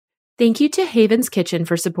Thank you to Haven's Kitchen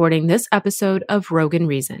for supporting this episode of Rogue and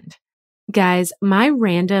Reasoned. Guys, my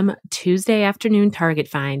random Tuesday afternoon Target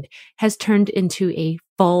find has turned into a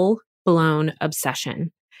full-blown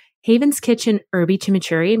obsession. Haven's Kitchen Herby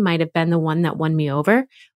Chimichurri might have been the one that won me over,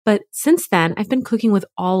 but since then, I've been cooking with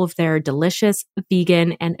all of their delicious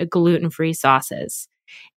vegan and gluten-free sauces.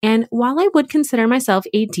 And while I would consider myself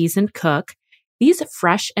a decent cook, these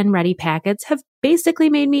fresh and ready packets have basically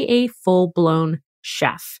made me a full-blown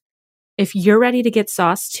chef. If you're ready to get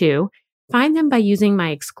sauce too, find them by using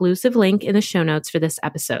my exclusive link in the show notes for this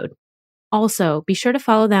episode. Also, be sure to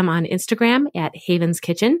follow them on Instagram at Haven's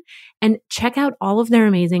Kitchen and check out all of their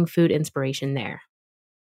amazing food inspiration there.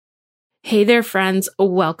 Hey there, friends.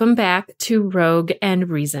 Welcome back to Rogue and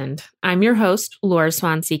Reasoned. I'm your host, Laura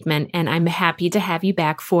Swan-Siekman, and I'm happy to have you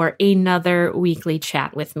back for another weekly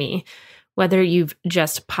chat with me. Whether you've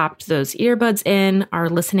just popped those earbuds in, are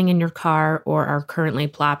listening in your car, or are currently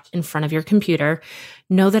plopped in front of your computer,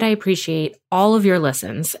 know that I appreciate all of your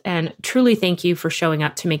listens and truly thank you for showing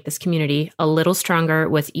up to make this community a little stronger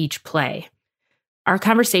with each play. Our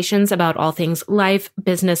conversations about all things life,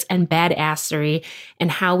 business, and badassery and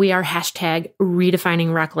how we are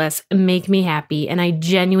 #redefining reckless make me happy, and I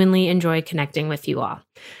genuinely enjoy connecting with you all.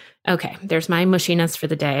 Okay, there's my mushiness for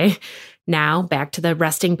the day. Now back to the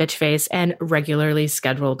resting bitch face and regularly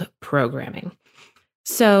scheduled programming.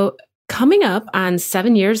 So coming up on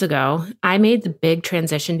 7 years ago, I made the big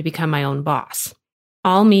transition to become my own boss.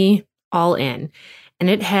 All me, all in.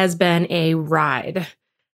 And it has been a ride.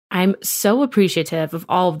 I'm so appreciative of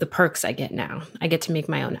all of the perks I get now. I get to make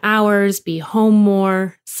my own hours, be home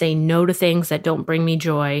more, say no to things that don't bring me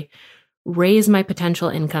joy, raise my potential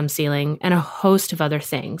income ceiling, and a host of other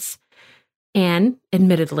things. And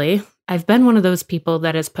admittedly, I've been one of those people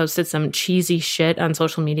that has posted some cheesy shit on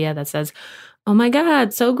social media that says, "Oh my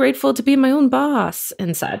God, so grateful to be my own boss,"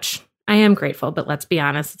 and such. I am grateful, but let's be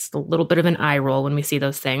honest, it's a little bit of an eye roll when we see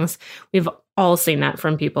those things. We've all seen that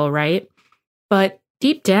from people, right? But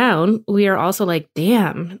deep down, we are also like,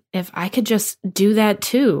 damn, if I could just do that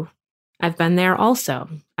too. I've been there also.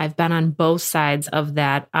 I've been on both sides of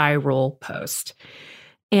that eye roll post.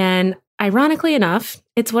 And ironically enough,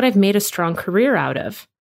 it's what I've made a strong career out of,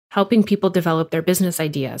 helping people develop their business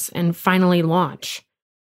ideas and finally launch,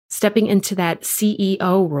 stepping into that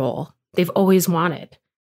CEO role they've always wanted,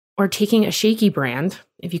 or taking a shaky brand,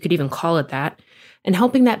 if you could even call it that, and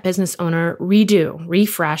helping that business owner redo,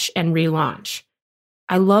 refresh, and relaunch.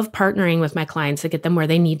 I love partnering with my clients to get them where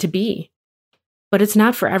they need to be, but it's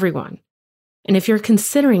not for everyone. And if you're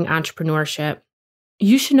considering entrepreneurship,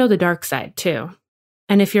 you should know the dark side too.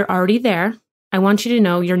 And if you're already there, I want you to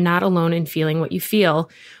know you're not alone in feeling what you feel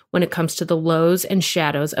when it comes to the lows and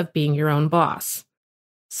shadows of being your own boss.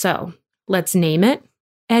 So let's name it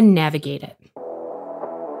and navigate it.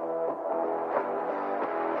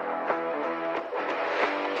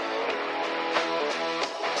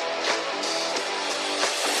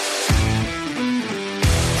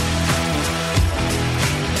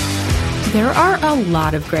 There are a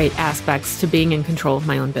lot of great aspects to being in control of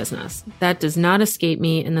my own business. That does not escape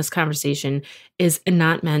me, and this conversation is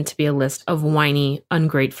not meant to be a list of whiny,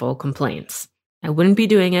 ungrateful complaints. I wouldn't be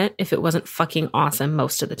doing it if it wasn't fucking awesome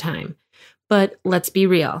most of the time. But let's be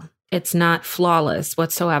real. It's not flawless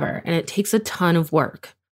whatsoever, and it takes a ton of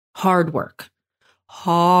work. Hard work.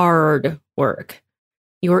 Hard work.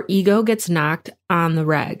 Your ego gets knocked on the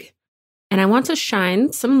reg. And I want to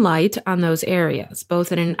shine some light on those areas,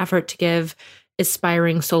 both in an effort to give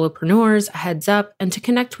aspiring solopreneurs a heads up and to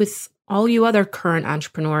connect with all you other current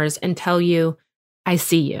entrepreneurs and tell you, I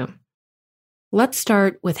see you. Let's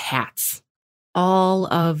start with hats. All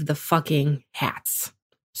of the fucking hats.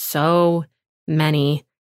 So many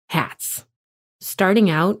hats. Starting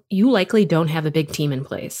out, you likely don't have a big team in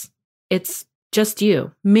place. It's just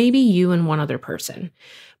you, maybe you and one other person.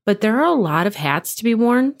 But there are a lot of hats to be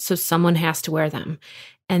worn, so someone has to wear them.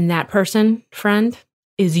 And that person, friend,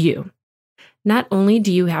 is you. Not only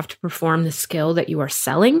do you have to perform the skill that you are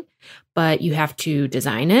selling, but you have to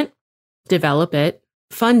design it, develop it,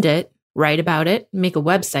 fund it, write about it, make a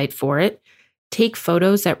website for it, take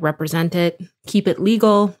photos that represent it, keep it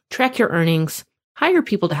legal, track your earnings, hire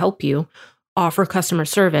people to help you, offer customer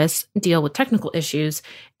service, deal with technical issues,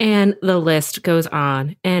 and the list goes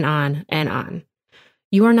on and on and on.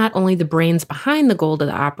 You are not only the brains behind the goal of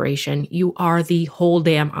the operation, you are the whole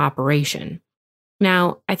damn operation.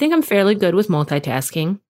 Now, I think I'm fairly good with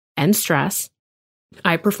multitasking and stress.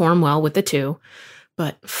 I perform well with the two,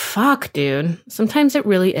 but fuck, dude, sometimes it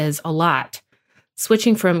really is a lot.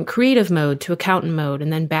 Switching from creative mode to accountant mode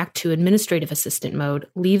and then back to administrative assistant mode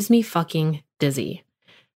leaves me fucking dizzy.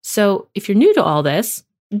 So if you're new to all this,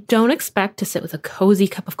 Don't expect to sit with a cozy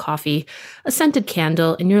cup of coffee, a scented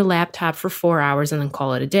candle, and your laptop for 4 hours and then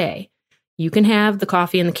call it a day. You can have the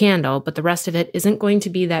coffee and the candle, but the rest of it isn't going to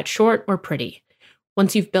be that short or pretty.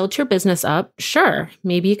 Once you've built your business up, sure,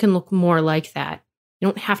 maybe it can look more like that. You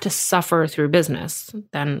don't have to suffer through business.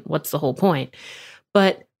 Then what's the whole point?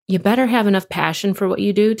 But you better have enough passion for what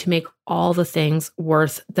you do to make all the things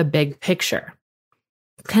worth the big picture.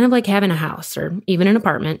 It's kind of like having a house or even an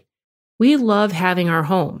apartment. We love having our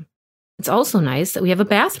home. It's also nice that we have a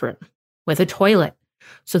bathroom with a toilet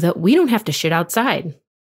so that we don't have to shit outside.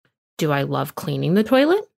 Do I love cleaning the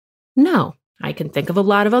toilet? No, I can think of a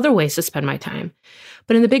lot of other ways to spend my time.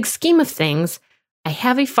 But in the big scheme of things, I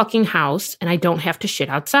have a fucking house and I don't have to shit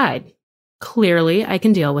outside. Clearly, I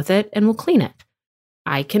can deal with it and will clean it.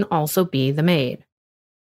 I can also be the maid.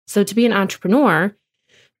 So to be an entrepreneur,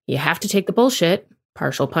 you have to take the bullshit,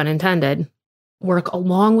 partial pun intended, work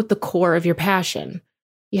along with the core of your passion.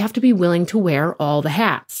 You have to be willing to wear all the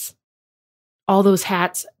hats. All those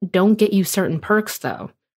hats don't get you certain perks, though.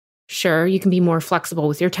 Sure, you can be more flexible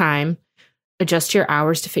with your time, adjust your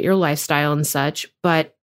hours to fit your lifestyle and such,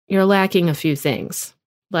 but you're lacking a few things,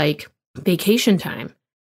 like vacation time,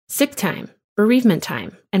 sick time, bereavement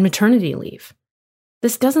time, and maternity leave.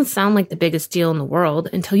 This doesn't sound like the biggest deal in the world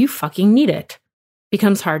until you fucking need it. It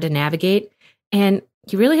becomes hard to navigate, and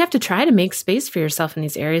you really have to try to make space for yourself in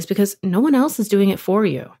these areas because no one else is doing it for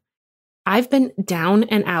you. I've been down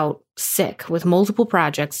and out sick with multiple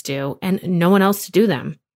projects due and no one else to do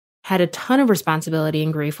them. Had a ton of responsibility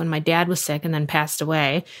and grief when my dad was sick and then passed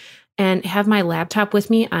away, and have my laptop with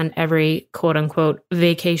me on every quote-unquote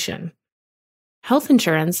vacation. Health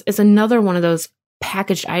insurance is another one of those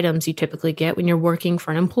packaged items you typically get when you're working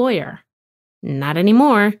for an employer. Not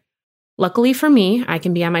anymore. Luckily for me, I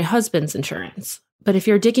can be on my husband's insurance. But if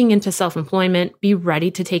you're digging into self-employment, be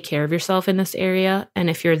ready to take care of yourself in this area.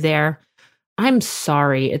 And if you're there, I'm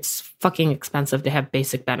sorry, it's fucking expensive to have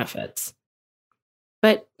basic benefits.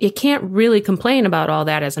 But you can't really complain about all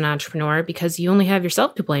that as an entrepreneur because you only have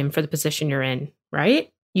yourself to blame for the position you're in,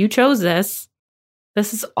 right? You chose this.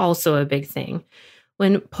 This is also a big thing.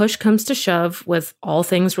 When push comes to shove with all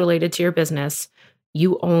things related to your business,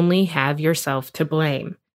 you only have yourself to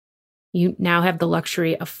blame. You now have the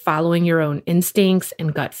luxury of following your own instincts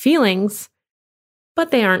and gut feelings, but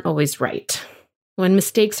they aren't always right. When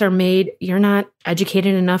mistakes are made, you're not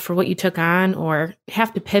educated enough for what you took on or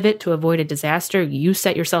have to pivot to avoid a disaster you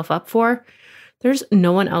set yourself up for, there's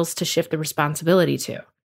no one else to shift the responsibility to.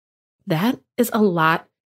 That is a lot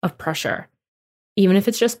of pressure, even if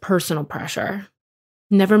it's just personal pressure.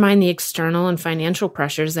 Never mind the external and financial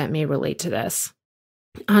pressures that may relate to this.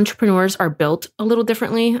 Entrepreneurs are built a little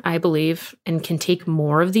differently, I believe, and can take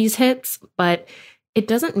more of these hits, but it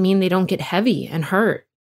doesn't mean they don't get heavy and hurt.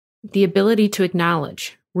 The ability to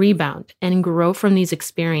acknowledge, rebound, and grow from these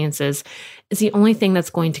experiences is the only thing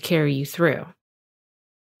that's going to carry you through.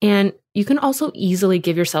 And you can also easily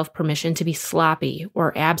give yourself permission to be sloppy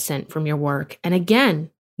or absent from your work. And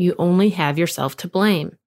again, you only have yourself to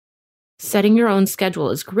blame. Setting your own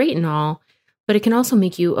schedule is great and all, but it can also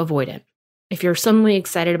make you avoidant. If you're suddenly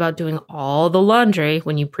excited about doing all the laundry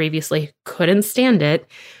when you previously couldn't stand it,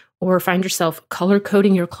 or find yourself color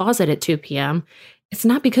coding your closet at 2 p.m., it's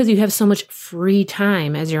not because you have so much free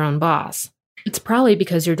time as your own boss. It's probably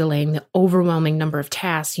because you're delaying the overwhelming number of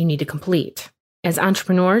tasks you need to complete. As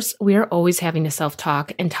entrepreneurs, we are always having to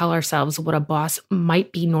self-talk and tell ourselves what a boss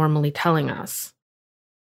might be normally telling us.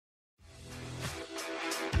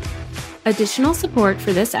 Additional support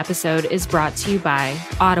for this episode is brought to you by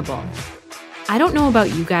Audible. I don't know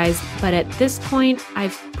about you guys, but at this point,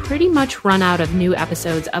 I've pretty much run out of new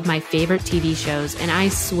episodes of my favorite TV shows, and I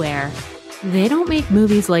swear, they don't make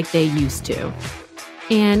movies like they used to.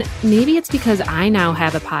 And maybe it's because I now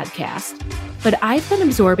have a podcast, but I've been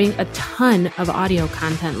absorbing a ton of audio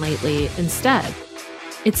content lately instead.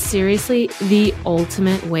 It's seriously the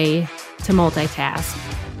ultimate way to multitask.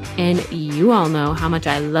 And you all know how much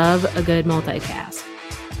I love a good multitask.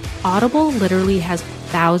 Audible literally has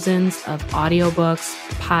thousands of audiobooks,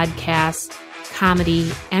 podcasts,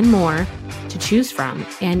 comedy, and more to choose from,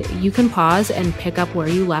 and you can pause and pick up where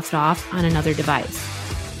you left off on another device.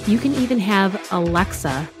 You can even have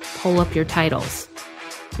Alexa pull up your titles.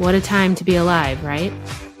 What a time to be alive, right?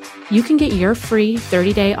 You can get your free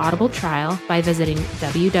 30-day Audible trial by visiting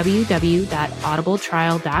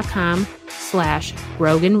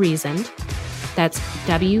www.audibletrial.com/RoganReasoned. That's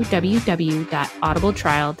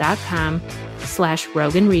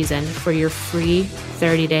www.audibletrial.com/RoganReasoned for your free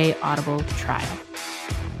 30-day Audible trial.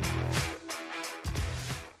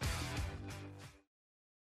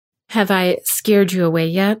 Have I scared you away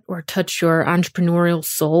yet or touched your entrepreneurial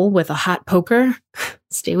soul with a hot poker?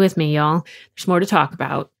 Stay with me, y'all. There's more to talk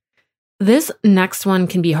about. This next one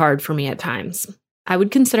can be hard for me at times. I would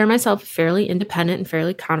consider myself a fairly independent and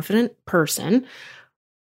fairly confident person,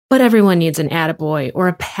 but everyone needs an attaboy or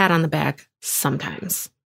a pat on the back sometimes.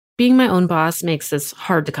 Being my own boss makes this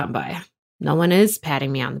hard to come by. No one is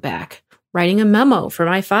patting me on the back, writing a memo for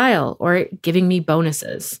my file, or giving me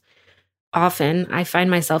bonuses. Often, I find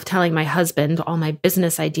myself telling my husband all my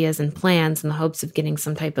business ideas and plans in the hopes of getting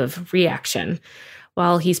some type of reaction.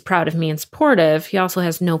 While he's proud of me and supportive, he also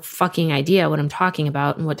has no fucking idea what I'm talking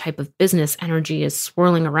about and what type of business energy is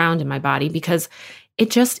swirling around in my body because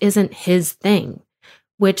it just isn't his thing,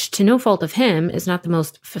 which, to no fault of him, is not the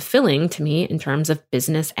most fulfilling to me in terms of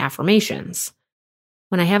business affirmations.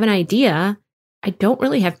 When I have an idea, I don't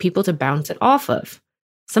really have people to bounce it off of.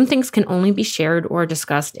 Some things can only be shared or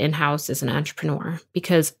discussed in-house as an entrepreneur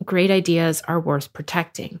because great ideas are worth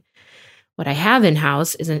protecting. What I have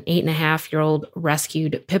in-house is an 8.5-year-old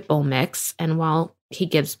rescued pit bull mix, and while he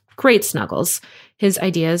gives great snuggles, his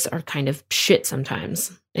ideas are kind of shit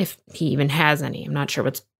sometimes, if he even has any. I'm not sure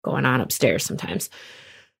what's going on upstairs sometimes.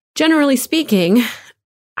 Generally speaking,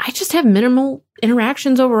 I just have minimal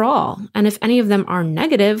interactions overall, and if any of them are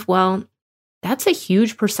negative, well, that's a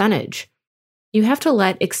huge percentage. You have to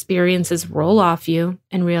let experiences roll off you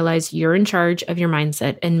and realize you're in charge of your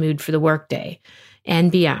mindset and mood for the workday and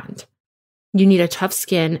beyond. You need a tough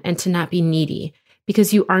skin and to not be needy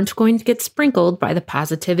because you aren't going to get sprinkled by the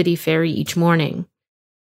positivity fairy each morning.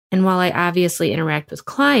 And while I obviously interact with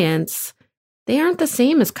clients, they aren't the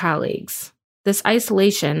same as colleagues. This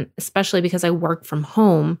isolation, especially because I work from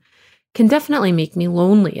home, can definitely make me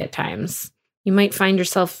lonely at times. You might find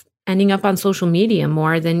yourself ending up on social media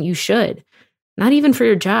more than you should. Not even for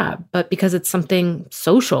your job, but because it's something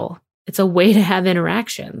social. It's a way to have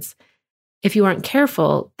interactions. If you aren't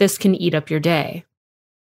careful, this can eat up your day.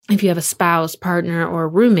 If you have a spouse, partner, or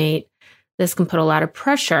roommate, this can put a lot of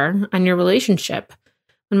pressure on your relationship.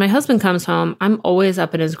 When my husband comes home, I'm always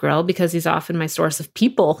up in his grill because he's often my source of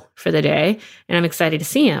people for the day, and I'm excited to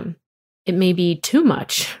see him. It may be too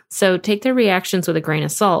much, so take their reactions with a grain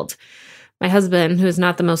of salt. My husband, who is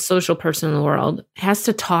not the most social person in the world, has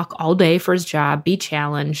to talk all day for his job, be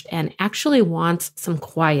challenged, and actually wants some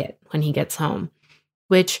quiet when he gets home,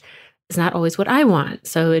 which is not always what I want,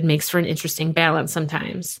 so it makes for an interesting balance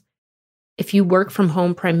sometimes. If you work from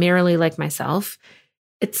home primarily like myself,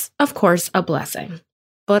 it's, of course, a blessing,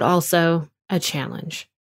 but also a challenge.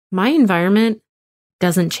 My environment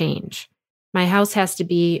doesn't change. My house has to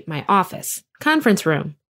be my office, conference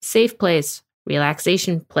room, safe place,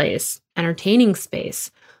 relaxation place, entertaining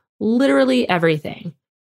space, literally everything.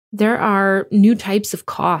 There are new types of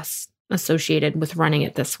costs associated with running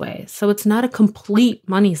it this way, so it's not a complete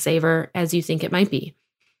money saver as you think it might be.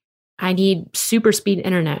 I need super speed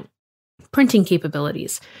internet, printing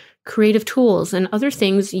capabilities, creative tools, and other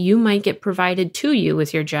things you might get provided to you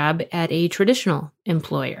with your job at a traditional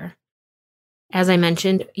employer. As I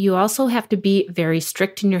mentioned, you also have to be very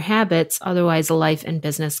strict in your habits, otherwise life and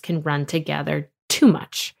business can run together too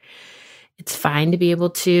much. It's fine to be able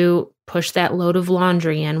to push that load of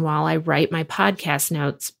laundry in while I write my podcast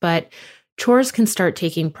notes, but chores can start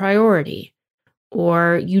taking priority.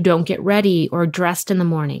 Or you don't get ready or dressed in the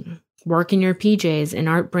morning, work in your PJs and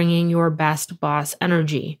aren't bringing your best boss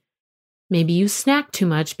energy. Maybe you snack too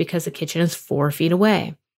much because the kitchen is 4 feet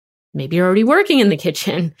away. Maybe you're already working in the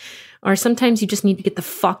kitchen. Or sometimes you just need to get the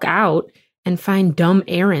fuck out and find dumb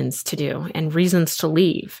errands to do and reasons to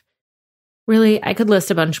leave. Really, I could list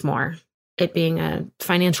a bunch more. It being a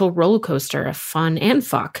financial roller coaster of fun and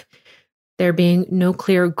fuck. There being no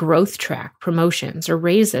clear growth track, promotions, or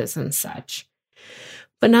raises and such.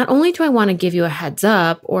 But not only do I want to give you a heads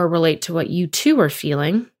up or relate to what you too are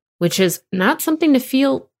feeling, which is not something to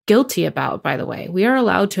feel guilty about, by the way. We are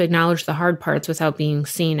allowed to acknowledge the hard parts without being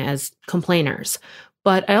seen as complainers.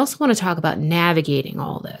 But I also want to talk about navigating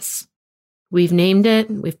all this. We've named it,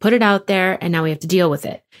 we've put it out there, and now we have to deal with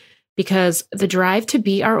it. Because the drive to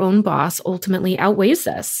be our own boss ultimately outweighs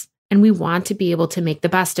this, and we want to be able to make the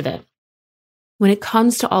best of it. When it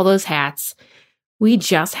comes to all those hats, we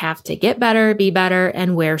just have to get better, be better,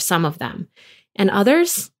 and wear some of them. And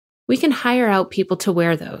others, we can hire out people to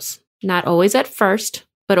wear those. Not always at first,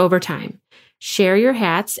 but over time. Share your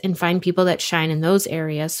hats and find people that shine in those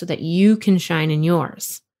areas so that you can shine in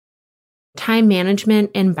yours. Time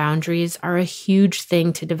management and boundaries are a huge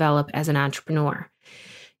thing to develop as an entrepreneur.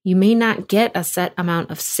 You may not get a set amount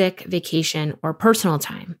of sick, vacation, or personal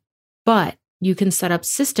time, but you can set up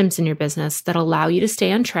systems in your business that allow you to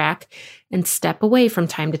stay on track and step away from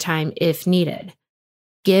time to time if needed.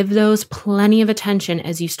 Give those plenty of attention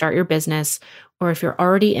as you start your business, or if you're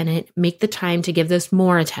already in it, make the time to give this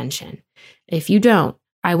more attention. If you don't,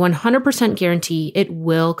 I 100% guarantee it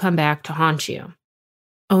will come back to haunt you.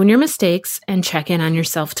 Own your mistakes and check in on your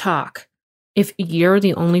self-talk. If you're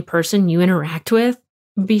the only person you interact with,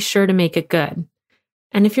 be sure to make it good.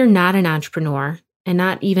 And if you're not an entrepreneur and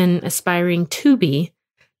not even aspiring to be,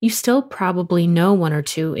 you still probably know one or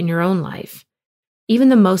two in your own life. Even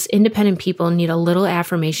the most independent people need a little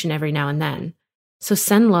affirmation every now and then. So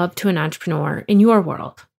send love to an entrepreneur in your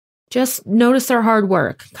world. Just notice their hard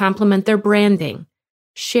work, compliment their branding,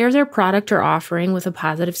 share their product or offering with a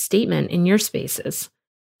positive statement in your spaces.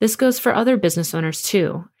 This goes for other business owners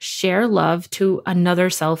too. Share love to another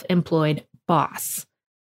self-employed boss.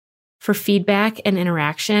 For feedback and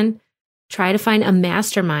interaction, try to find a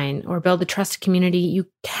mastermind or build a trusted community you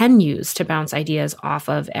can use to bounce ideas off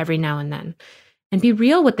of every now and then. And be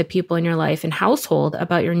real with the people in your life and household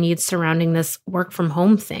about your needs surrounding this work from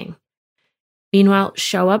home thing. Meanwhile,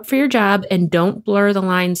 show up for your job and don't blur the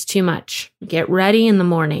lines too much. Get ready in the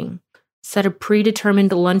morning. Set a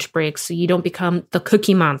predetermined lunch break so you don't become the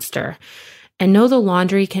cookie monster. And know the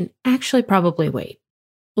laundry can actually probably wait.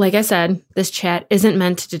 Like I said, this chat isn't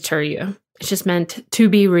meant to deter you. It's just meant to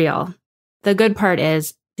be real. The good part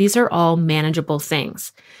is these are all manageable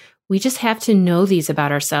things. We just have to know these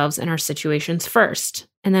about ourselves and our situations first,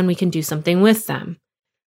 and then we can do something with them.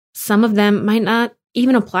 Some of them might not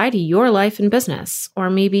even apply to your life and business, or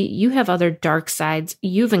maybe you have other dark sides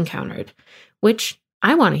you've encountered, which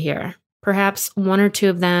I want to hear. Perhaps one or two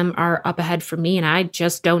of them are up ahead for me and I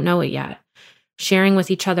just don't know it yet. Sharing with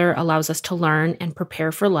each other allows us to learn and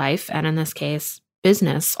prepare for life, and in this case,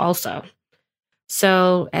 business also.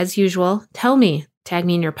 So, as usual, tell me. Tag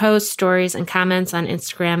me in your posts, stories, and comments on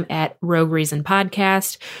Instagram at Rogue Reason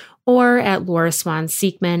Podcast or at Laura Swan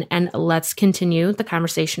Siekman, and let's continue the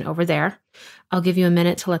conversation over there. I'll give you a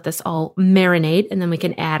minute to let this all marinate, and then we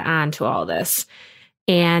can add on to all this.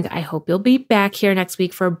 And I hope you'll be back here next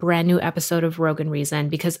week for a brand new episode of Rogue and Reason,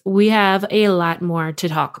 because we have a lot more to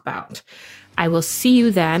talk about. I will see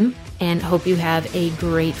you then, and hope you have a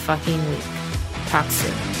great fucking week. Talk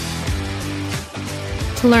soon.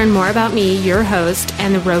 To learn more about me, your host,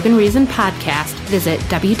 and the Rogue and Reason podcast, visit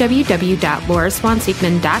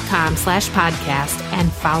www.lauraswansiekman.com/podcast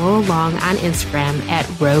and follow along on Instagram at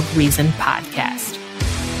Rogue Reason Podcast.